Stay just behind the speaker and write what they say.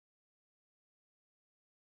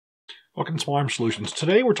Welcome to Small Arms Solutions.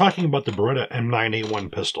 Today we're talking about the Beretta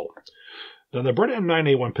M9A1 pistol. Now, the Beretta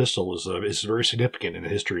M9A1 pistol is very significant in the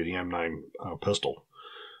history of the M9 pistol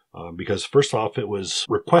because, first off, it was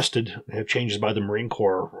requested to have changes by the Marine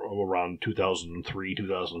Corps around 2003,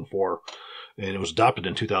 2004, and it was adopted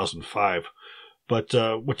in 2005. But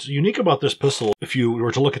what's unique about this pistol, if you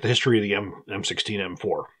were to look at the history of the M16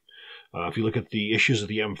 M4, if you look at the issues that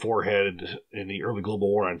the M4 had in the early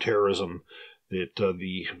global war on terrorism, that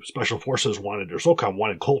the Special Forces wanted, or SOCOM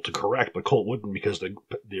wanted Colt to correct, but Colt wouldn't because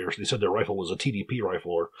they said their rifle was a TDP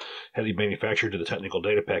rifle, or had to be manufactured to the technical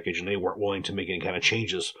data package, and they weren't willing to make any kind of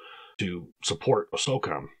changes to support a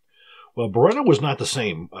SOCOM. Well, Beretta was not the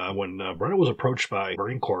same. When Beretta was approached by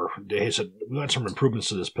Marine Corps, they said, we want some improvements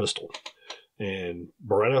to this pistol. And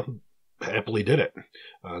Beretta happily did it.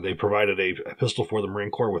 They provided a pistol for the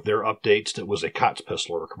Marine Corps with their updates that was a COTS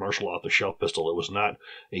pistol, or a commercial off-the-shelf pistol. It was not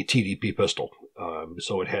a TDP pistol,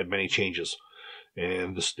 so it had many changes.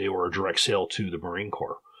 And they were a direct sale to the Marine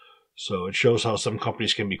Corps. So it shows how some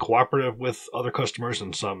companies can be cooperative with other customers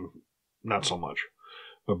and some not so much.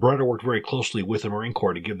 But Beretta worked very closely with the Marine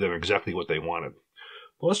Corps to give them exactly what they wanted.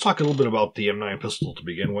 Well, let's talk a little bit about the M9 pistol to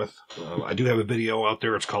begin with. I do have a video out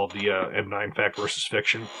there. It's called the M9 Fact versus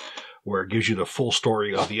Fiction, where it gives you the full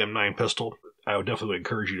story of the M9 pistol. I would definitely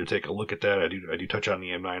encourage you to take a look at that. I do touch on the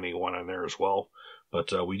M9A1 on there as well.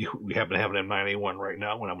 But we happen to have an M9A1 right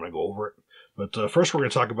now, and I'm going to go over it. But first we're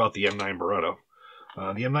going to talk about the M9 Beretta.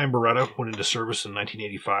 The M9 Beretta went into service in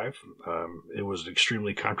 1985. It was an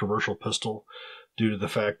extremely controversial pistol due to the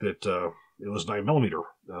fact that it was 9mm.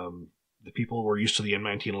 The people were used to the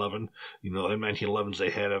M1911. You know, the M1911s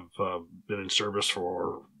they had have been in service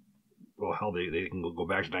for, well, hell, they can go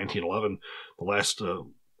back to 1911. The last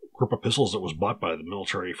group of pistols that was bought by the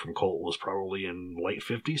military from Colt was probably in late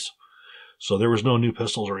 50s. So there was no new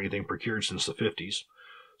pistols or anything procured since the 50s.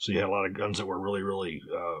 So you had a lot of guns that were really, really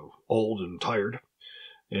old and tired.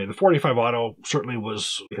 And the 45 Auto certainly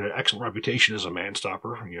had an excellent reputation as a man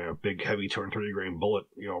stopper. You know, a big, heavy 230 grain bullet,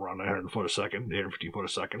 around 900 foot a second, 850 foot a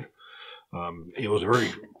second. It was a very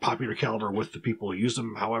popular caliber with the people who used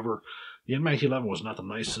them. However, the M1911 was not the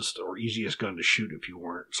nicest or easiest gun to shoot if you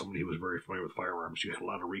weren't somebody who was very familiar with firearms. You had a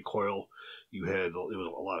lot of recoil. It was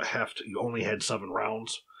a lot of heft. You only had 7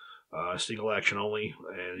 rounds, single action only,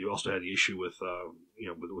 and you also had the issue with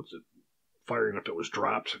with the firing if it was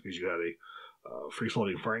dropped, because you had a free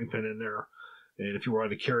floating firing pin in there. And if you wanted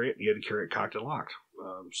to carry it, you had to carry it cocked and locked.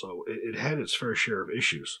 So it had its fair share of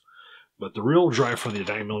issues. But the real drive for the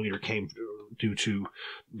 9mm came due to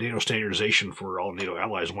NATO standardization for all NATO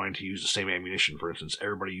allies wanting to use the same ammunition. For instance,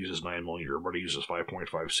 everybody uses 9mm, everybody uses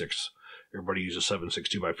 5.56, everybody uses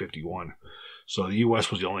 7.62x51. So the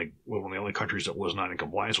U.S. was one of the only countries that was not in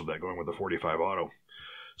compliance with that, going with the 45 Auto.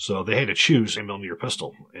 So they had to choose a 9mm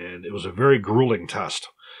pistol, and it was a very grueling test.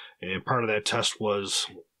 And part of that test was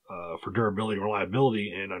for durability and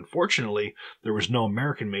reliability, and unfortunately, there was no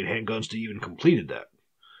American-made handguns that even completed that.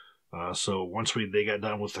 So once they got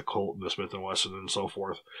done with the Colt, the Smith & Wesson, and so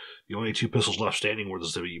forth, the only 2 pistols left standing were the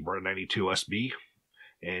Beretta 92 SB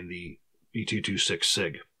and the B226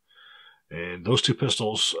 SIG. And those 2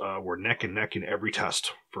 pistols were neck and neck in every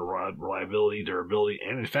test for reliability, durability,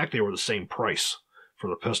 and in fact, they were the same price for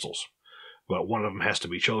the pistols. But one of them has to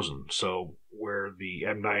be chosen. So where the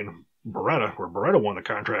M9 Beretta, where Beretta won the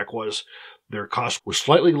contract, was their cost was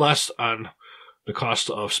slightly less on the cost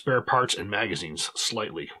of spare parts and magazines,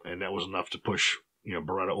 slightly, and that was enough to push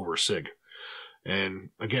Beretta over SIG. And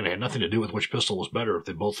again, it had nothing to do with which pistol was better. If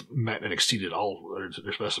they both met and exceeded all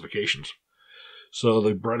their specifications. So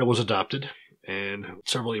the Beretta was adopted, and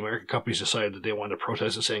several American companies decided that they wanted to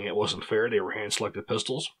protest it, saying it wasn't fair. They were hand-selected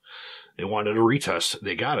pistols. They wanted a retest.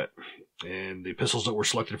 They got it. And the pistols that were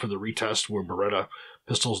selected for the retest were Beretta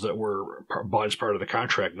pistols that were bought as part of the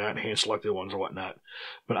contract, not hand-selected ones or whatnot.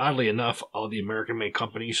 But oddly enough, all the American-made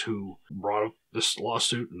companies who brought up this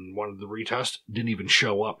lawsuit and wanted the retest didn't even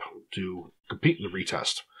show up to compete in the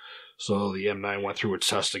retest. So the M9 went through its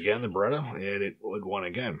test again, the Beretta, and it won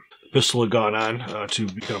again. The pistol had gone on to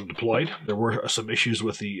become deployed. There were some issues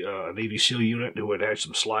with the Navy SEAL unit who had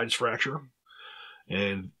some slides fracture.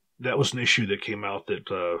 And that was an issue that came out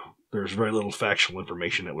that there's very little factual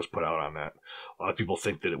information that was put out on that. A lot of people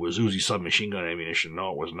think that it was Uzi submachine gun ammunition.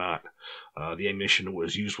 No, it was not. The ammunition that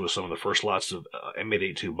was used was some of the first lots of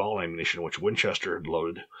M882 ball ammunition, which Winchester had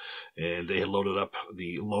loaded. And they had loaded up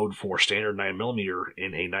the load for standard 9mm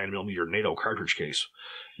in a 9mm NATO cartridge case.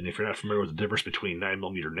 And if you're not familiar with the difference between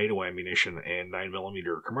 9mm NATO ammunition and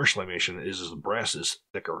 9mm commercial ammunition, is the brass is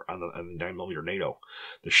thicker on the 9mm NATO.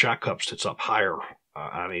 The shot cup sits up higher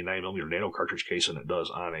on a 9mm NATO cartridge case than it does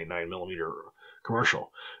on a 9mm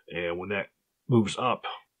commercial. And when that moves up,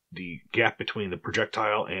 the gap between the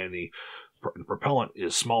projectile and the propellant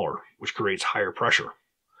is smaller, which creates higher pressure.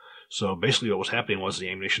 So basically what was happening was the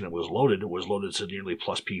ammunition that was loaded to nearly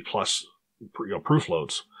plus P plus proof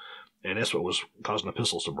loads. And that's what was causing the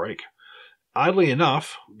pistols to break. Oddly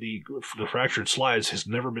enough, the fractured slides has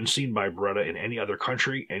never been seen by Beretta in any other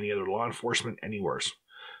country, any other law enforcement, anywhere.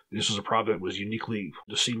 This was a problem that was uniquely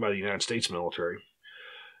seen by the United States military.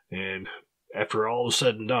 And after all was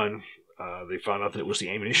said and done, they found out that it was the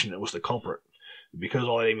ammunition that was the culprit. Because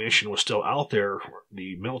all that ammunition was still out there,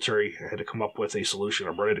 the military had to come up with a solution,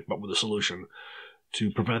 or Beretta had to come up with a solution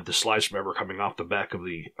to prevent the slides from ever coming off the back of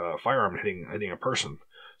the firearm and hitting a person.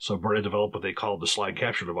 So Beretta developed what they called the slide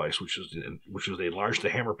capture device, which is they enlarged the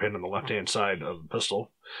hammer pin on the left-hand side of the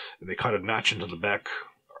pistol, and they cut a notch into the back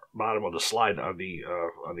bottom of the slide on the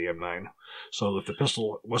M9. So if the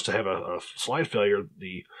pistol was to have a slide failure,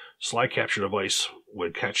 the slide capture device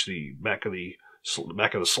would catch the back of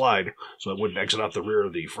the slide, so it wouldn't exit out the rear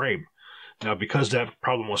of the frame. Now, because that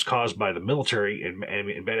problem was caused by the military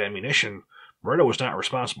and bad ammunition, Beretta was not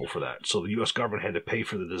responsible for that. So the U.S. government had to pay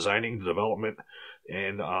for the designing, the development,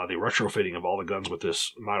 and the retrofitting of all the guns with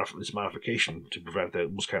this modification to prevent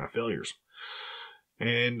those kind of failures.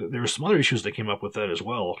 And there were some other issues that came up with that as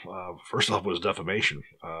well. First off was defamation.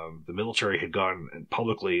 The military had gone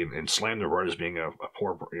publicly and slammed the Beretta as being a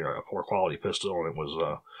poor quality pistol, and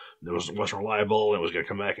it wasn't reliable, and it was going to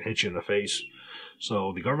come back and hit you in the face.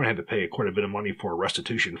 So the government had to pay quite a bit of money for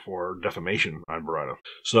restitution for defamation on Beretta.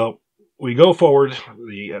 So we go forward.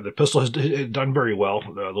 The pistol has done very well.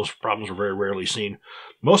 Those problems were very rarely seen.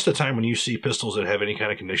 Most of the time when you see pistols that have any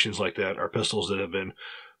kind of conditions like that are pistols that have been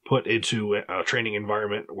put into a training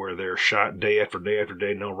environment where they're shot day after day after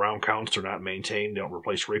day. No round counts. They're not maintained. They don't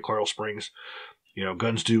replace recoil springs.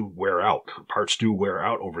 Guns do wear out. Parts do wear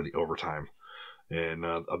out over time. And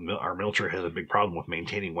our military has a big problem with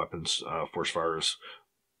maintaining weapons for as far as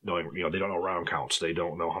knowing, they don't know round counts. They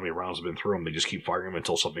don't know how many rounds have been through them. They just keep firing them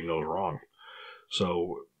until something goes wrong.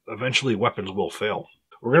 So eventually weapons will fail.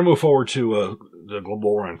 We're going to move forward to the global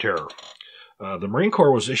war on terror. The Marine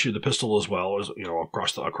Corps was issued the pistol as well as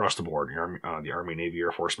across the board. The Army, Navy,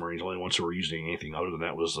 Air Force, Marines. The only ones who were using anything other than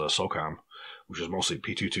that was SOCOM, which was mostly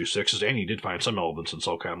P226s. And you did find some elements in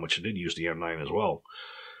SOCOM, which did use the M9 as well.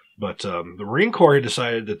 But the Marine Corps had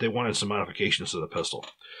decided that they wanted some modifications to the pistol.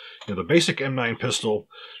 The basic M9 pistol,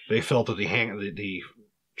 they felt that the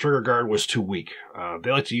trigger guard was too weak.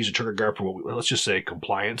 They like to use a trigger guard for, let's just say,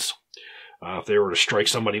 compliance. If they were to strike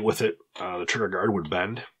somebody with it, the trigger guard would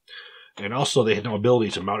bend. And also, they had no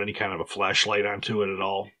ability to mount any kind of a flashlight onto it at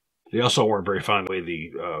all. They also weren't very fond of the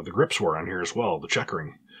way the grips were on here as well, the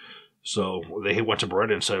checkering. So they went to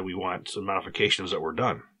Beretta and said, we want some modifications that were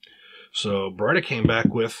done. So Beretta came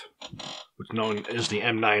back with what's known as the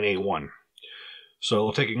M9A1.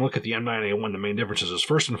 So taking a look at the M9A1, the main differences is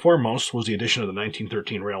first and foremost was the addition of the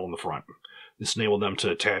 1913 rail in the front. This enabled them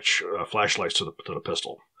to attach flashlights to the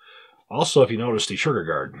pistol. Also, if you notice the trigger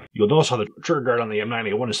guard, you'll notice how the trigger guard on the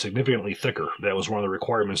M9A1 is significantly thicker. That was one of the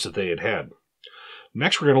requirements that they had.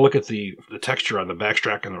 Next, we're going to look at the texture on the back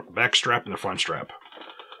strap and the front strap.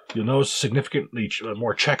 You'll notice significantly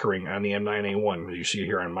more checkering on the M9A1, as you see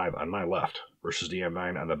here on my left, versus the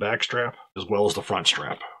M9 on the back strap, as well as the front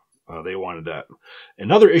strap. They wanted that.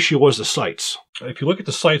 Another issue was the sights. If you look at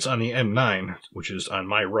the sights on the M9, which is on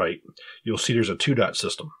my right, you'll see there's a 2-dot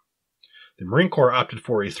system. The Marine Corps opted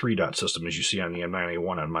for a 3-dot system, as you see on the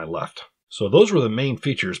M9A1 on my left. So those were the main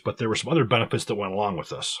features, but there were some other benefits that went along with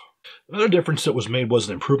this. Another difference that was made was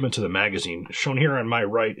an improvement to the magazine. Shown here on my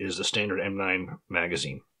right is the standard M9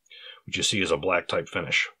 magazine, which you see is a black type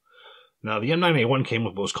finish. Now, the M9A1 came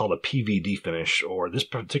with what was called a PVD finish, or this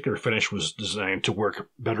particular finish was designed to work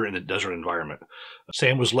better in the desert environment.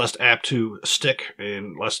 Sand was less apt to stick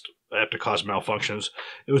and less apt to cause malfunctions.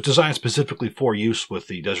 It was designed specifically for use with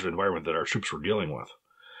the desert environment that our troops were dealing with.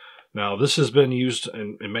 Now, this has been used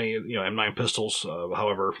in many M9 pistols.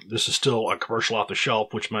 However, this is still a commercial off the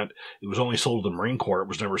shelf, which meant it was only sold to the Marine Corps. It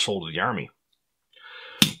was never sold to the Army.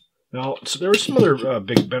 Now, so there were some other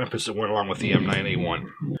big benefits that went along with the M9A1.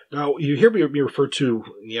 Now, you hear me refer to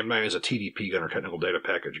the M9 as a TDP gun, or Technical Data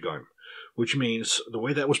Package gun, which means the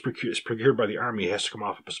way that was procured by the Army has to come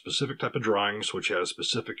off of a specific type of drawings, which has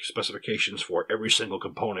specific specifications for every single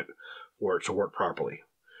component for it to work properly.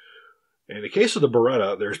 In the case of the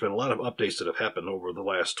Beretta, there's been a lot of updates that have happened over the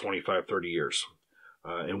last 25, 30 years.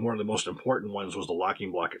 And one of the most important ones was the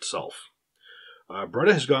locking block itself.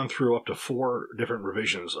 Beretta has gone through up to 4 different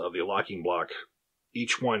revisions of the locking block,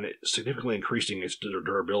 each one significantly increasing its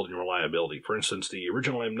durability and reliability. For instance, the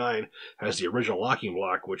original M9 has the original locking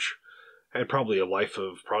block, which had probably a life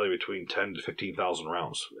of probably between 10 to 15,000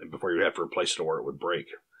 rounds before you'd have to replace it or it would break.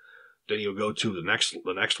 Then you'll go to the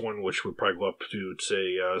next one, which would probably go up to,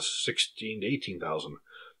 say, 16 to 18,000.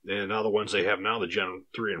 And now the ones they have now, the Gen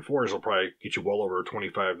 3 and 4s, will probably get you well over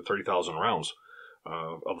 25 to 30,000 rounds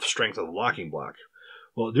of the strength of the locking block.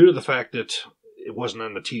 Well, due to the fact that it wasn't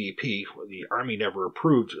on the TDP, the Army never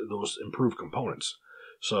approved those improved components.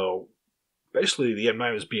 So basically, the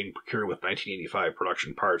M9 is being procured with 1985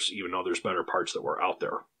 production parts, even though there's better parts that were out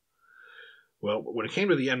there. Well, when it came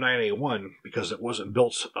to the M9A1, because it wasn't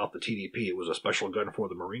built off the TDP, it was a special gun for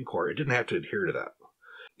the Marine Corps, it didn't have to adhere to that.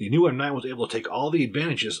 The new M9 was able to take all the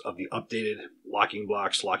advantages of the updated locking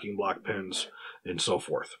blocks, locking block pins, and so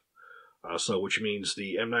forth. Which means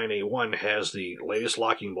the M9A1 has the latest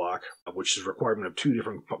locking block, which is a requirement of two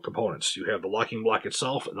different components. You have the locking block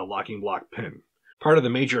itself and the locking block pin. Part of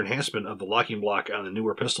the major enhancement of the locking block on the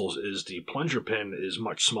newer pistols is the plunger pin is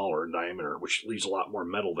much smaller in diameter, which leaves a lot more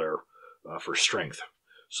metal there for strength.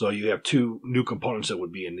 So you have two new components that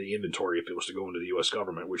would be in the inventory if it was to go into the U.S.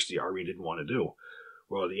 government, which the Army didn't want to do.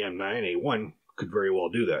 Well, the M9A1 could very well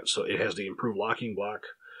do that. So it has the improved locking block.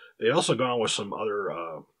 They also gone with some other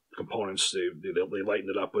components. They lightened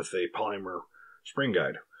it up with a polymer spring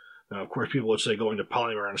guide. Now, of course, people would say going to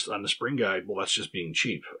polymer on the spring guide, well, that's just being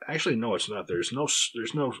cheap. Actually, no, it's not. There's no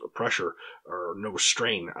pressure or no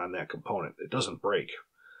strain on that component. It doesn't break.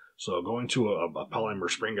 So going to a polymer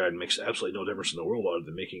spring guide makes absolutely no difference in the world other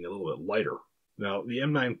than making it a little bit lighter. Now, the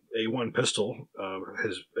M9A1 pistol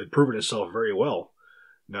has proven itself very well.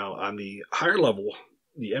 Now, on the higher level,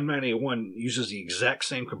 the M9A1 uses the exact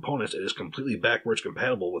same components and is completely backwards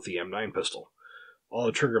compatible with the M9 pistol. All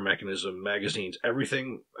the trigger mechanism, magazines,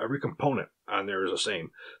 everything, every component on there is the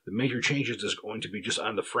same. The major changes is going to be just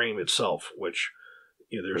on the frame itself, which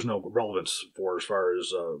there's no relevance for as far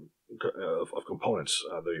as of components.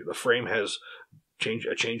 The frame has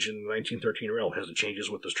a change in the 1913 rail. It has the changes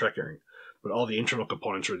with this Trek airing, but all the internal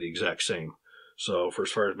components are the exact same. So, for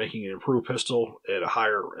as far as making an improved pistol at a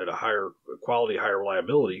higher quality, higher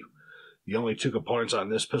reliability, the only two components on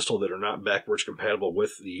this pistol that are not backwards compatible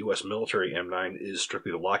with the U.S. military M9 is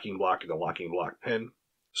strictly the locking block and the locking block pin.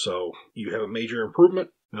 So, you have a major improvement.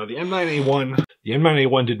 Now, the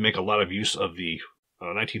M9A1 did make a lot of use of the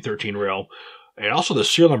 1913 rail, and also the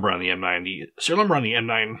serial number on the M9. The serial number on the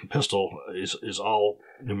M9 pistol is all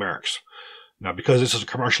numerics. Now, because this is a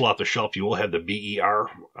commercial off the shelf, you will have the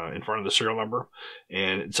BER in front of the serial number,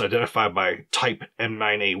 and it's identified by type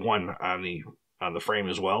M9A1 on the frame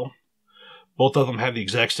as well. Both of them have the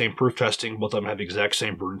exact same proof testing. Both of them have the exact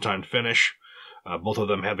same Bruton finish. Both of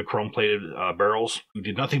them have the chrome-plated barrels. We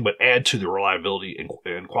did nothing but add to the reliability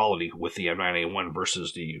and quality with the M9A1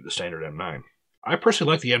 versus the standard M9. I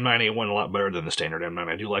personally like the M9A1 a lot better than the standard M9.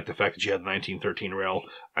 I do like the fact that you have the 1913 rail.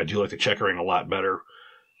 I do like the checkering a lot better.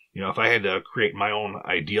 If I had to create my own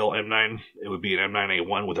ideal M9, it would be an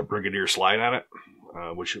M9A1 with a Brigadier slide on it,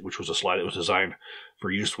 which was a slide that was designed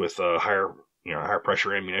for use with higher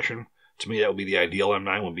pressure ammunition. To me, that would be the ideal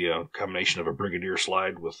M9. Would be a combination of a Brigadier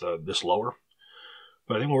slide with this lower.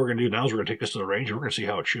 But I think what we're going to do now is we're going to take this to the range and we're going to see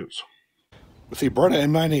how it shoots. With the Beretta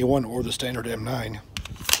M9A1 or the standard M9,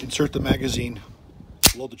 insert the magazine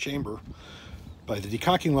below the chamber. By the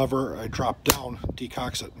decocking lever, I drop down,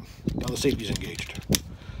 decocks it. Now the safety is engaged.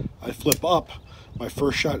 I flip up, my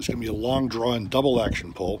first shot is going to be a long drawn double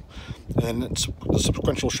action pull, and then the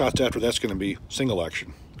sequential shots after that's going to be single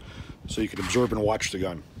action. So you can observe and watch the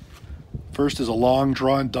gun. First is a long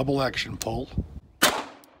drawn double action pull.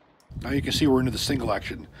 Now you can see we're into the single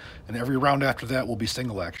action, and every round after that will be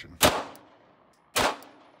single action. I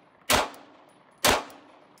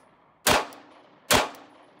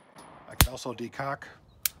can also decock,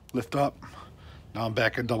 lift up, now I'm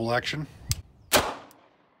back in double action.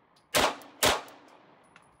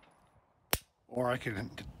 Or I can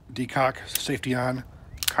decock, safety on,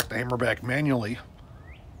 cock the hammer back manually,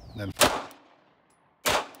 and then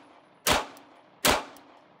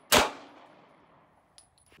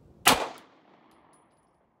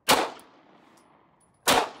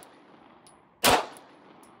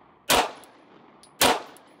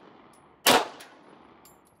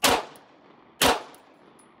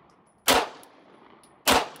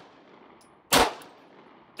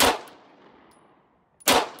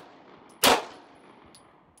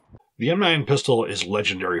the M9 pistol is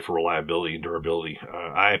legendary for reliability and durability.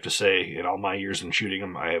 I have to say, in all my years in shooting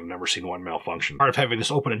them, I have never seen one malfunction. Part of having this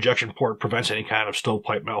open injection port prevents any kind of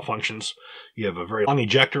stovepipe malfunctions. You have a very long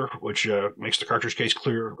ejector, which makes the cartridge case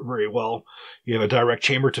clear very well. You have a direct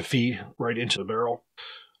chamber to feed right into the barrel.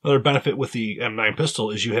 Another benefit with the M9 pistol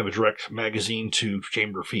is you have a direct magazine to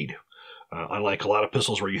chamber feed. Unlike a lot of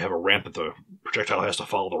pistols where you have a ramp that the projectile has to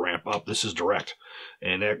follow the ramp up, this is direct.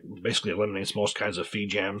 And that basically eliminates most kinds of feed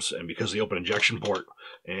jams. And because of the open injection port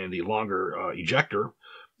and the longer ejector,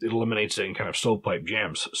 it eliminates any kind of stovepipe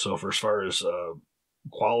jams. So for as far as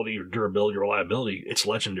quality or durability or reliability, it's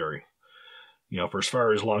legendary. For as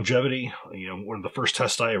far as longevity, one of the first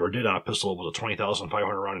tests I ever did on a pistol was a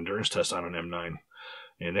 20,500 round endurance test on an M9.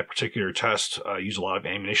 And that particular test used a lot of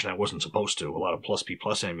ammunition that wasn't supposed to, a lot of plus P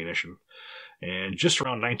plus ammunition. And just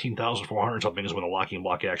around 19,400 something is when the locking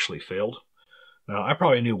block actually failed. Now, I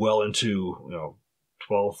probably knew well into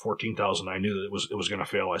 12, 14,000, I knew that it was going to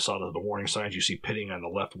fail. I saw the warning signs you see pitting on the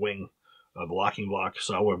left wing of the locking block,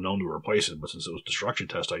 so I would have known to replace it. But since it was a destruction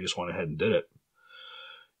test, I just went ahead and did it.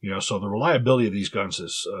 So the reliability of these guns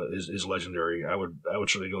is legendary. I would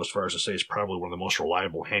certainly go as far as to say it's probably one of the most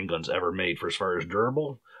reliable handguns ever made. For as far as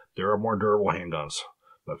durable, there are more durable handguns.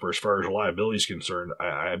 But for as far as reliability is concerned,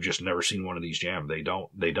 I've just never seen one of these jam. They don't.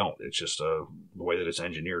 It's just the way that it's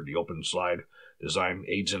engineered. The open slide design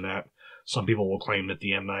aids in that. Some people will claim that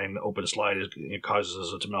the M9 open slide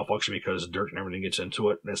causes it to malfunction because dirt and everything gets into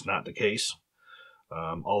it. That's not the case.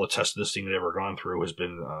 All the tests this thing had ever gone through has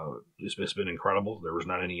been it's been incredible. There was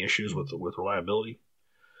not any issues with reliability.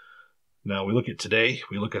 Now we look at today.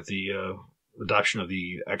 We look at the adoption of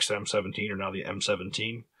the XM17 or now the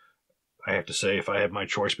M17. I have to say, if I had my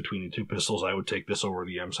choice between the two pistols, I would take this over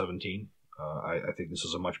the M17. I think this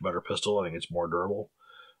is a much better pistol. I think it's more durable.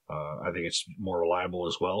 I think it's more reliable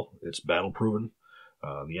as well. It's battle proven.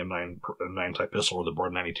 The M9 type pistol or the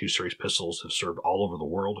Beretta 92 series pistols have served all over the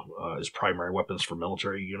world as primary weapons for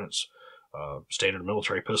military units, standard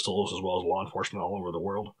military pistols, as well as law enforcement all over the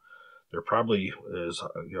world. There probably is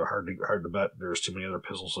hard to bet there's too many other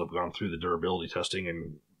pistols that have gone through the durability testing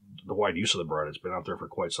and the wide use of the Beretta. It's been out there for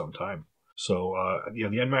quite some time. So, the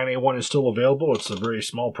M9A1 is still available. It's a very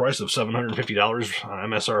small price of $750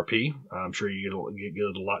 MSRP. I'm sure you get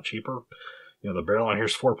it a lot cheaper. The barrel on here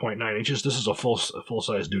is 4.9 inches. This is a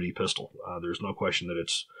full-size duty pistol. There's no question that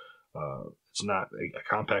it's not a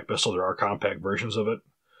compact pistol. There are compact versions of it,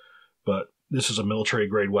 but this is a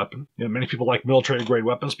military-grade weapon. Many people like military-grade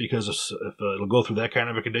weapons because if it'll go through that kind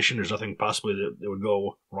of a condition, there's nothing possibly that would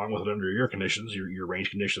go wrong with it under your conditions, your range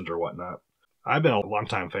conditions or whatnot. I've been a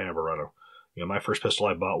long-time fan of Beretta. My first pistol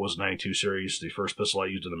I bought was 92 series. The first pistol I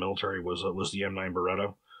used in the military was the M9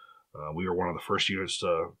 Beretta. We were one of the first units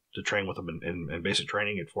to train with them in basic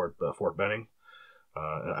training at Fort Benning.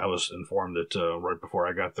 I was informed that right before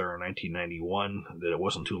I got there in 1991, that it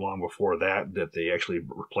wasn't too long before that they actually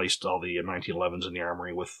replaced all the 1911s in the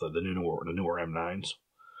armory with the newer M9s.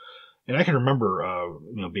 And I can remember,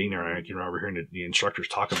 being there, and I can remember hearing the instructors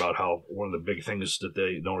talk about how one of the big things that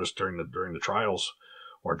they noticed during the trials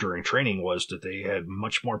or during training was that they had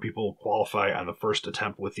much more people qualify on the first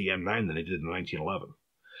attempt with the M9 than they did in 1911.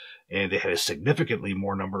 And they had a significantly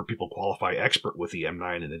more number of people qualify expert with the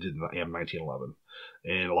M9 than they did in the M1911.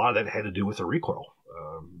 And a lot of that had to do with the recoil.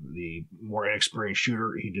 The more inexperienced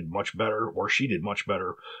shooter, he did much better, or she did much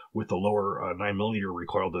better with the lower 9mm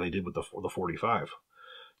recoil than they did with the 45.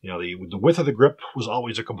 The width of the grip was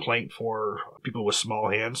always a complaint for people with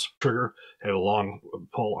small hands. Trigger had a long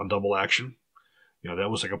pull on double action.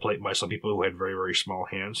 That was a complaint by some people who had very, very small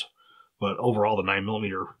hands. But overall, the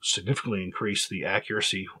 9mm significantly increased the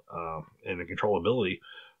accuracy and the controllability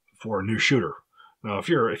for a new shooter. Now, if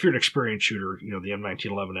you're an experienced shooter, the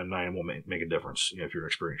M1911 M9 will make a difference. If you're an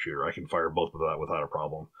experienced shooter, I can fire both without a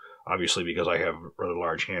problem. Obviously, because I have rather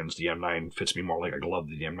large hands, the M9 fits me more like a glove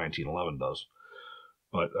than the M1911 does.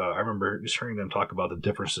 But I remember just hearing them talk about the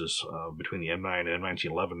differences between the M9 and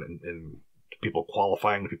M1911 and people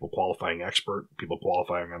qualifying expert, people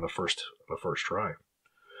qualifying on the first try.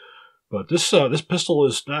 But this pistol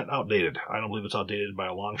is not outdated. I don't believe it's outdated by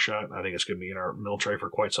a long shot. I think it's going to be in our military for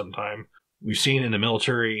quite some time. We've seen in the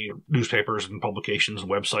military newspapers and publications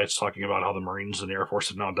and websites talking about how the Marines and the Air Force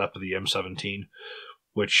have now adopted the M17,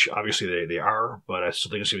 which obviously they are, but I still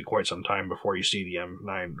think it's going to be quite some time before you see the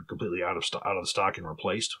M9 completely out of the stock and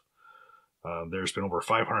replaced. There's been well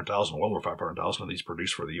over 500,000 of these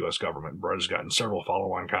produced for the U.S. government. Beretta's gotten several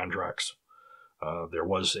follow-on contracts. There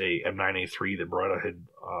was a M9A3 that Beretta had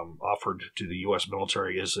offered to the U.S.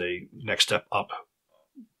 military as a next step up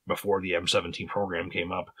before the M17 program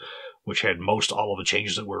came up, which had all of the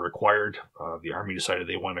changes that were required. The Army decided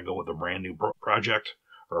they wanted to go with a brand new project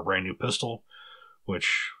or a brand new pistol,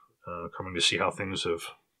 which, coming to see how things have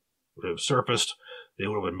surfaced, they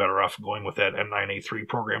would have been better off going with that M9A3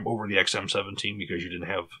 program over the XM17 because you didn't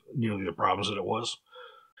have nearly the problems that it was.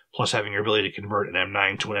 Plus, having your ability to convert an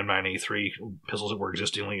M9 to an M9A3 pistols that were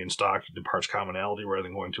existingly in stock to parts commonality rather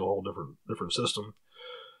than going to a whole different system.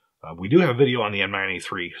 We do have a video on the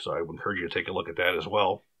M9A3, so I would encourage you to take a look at that as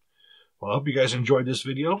well. Well, I hope you guys enjoyed this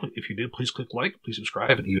video. If you did, please click like, please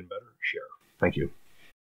subscribe, and even better, share. Thank you.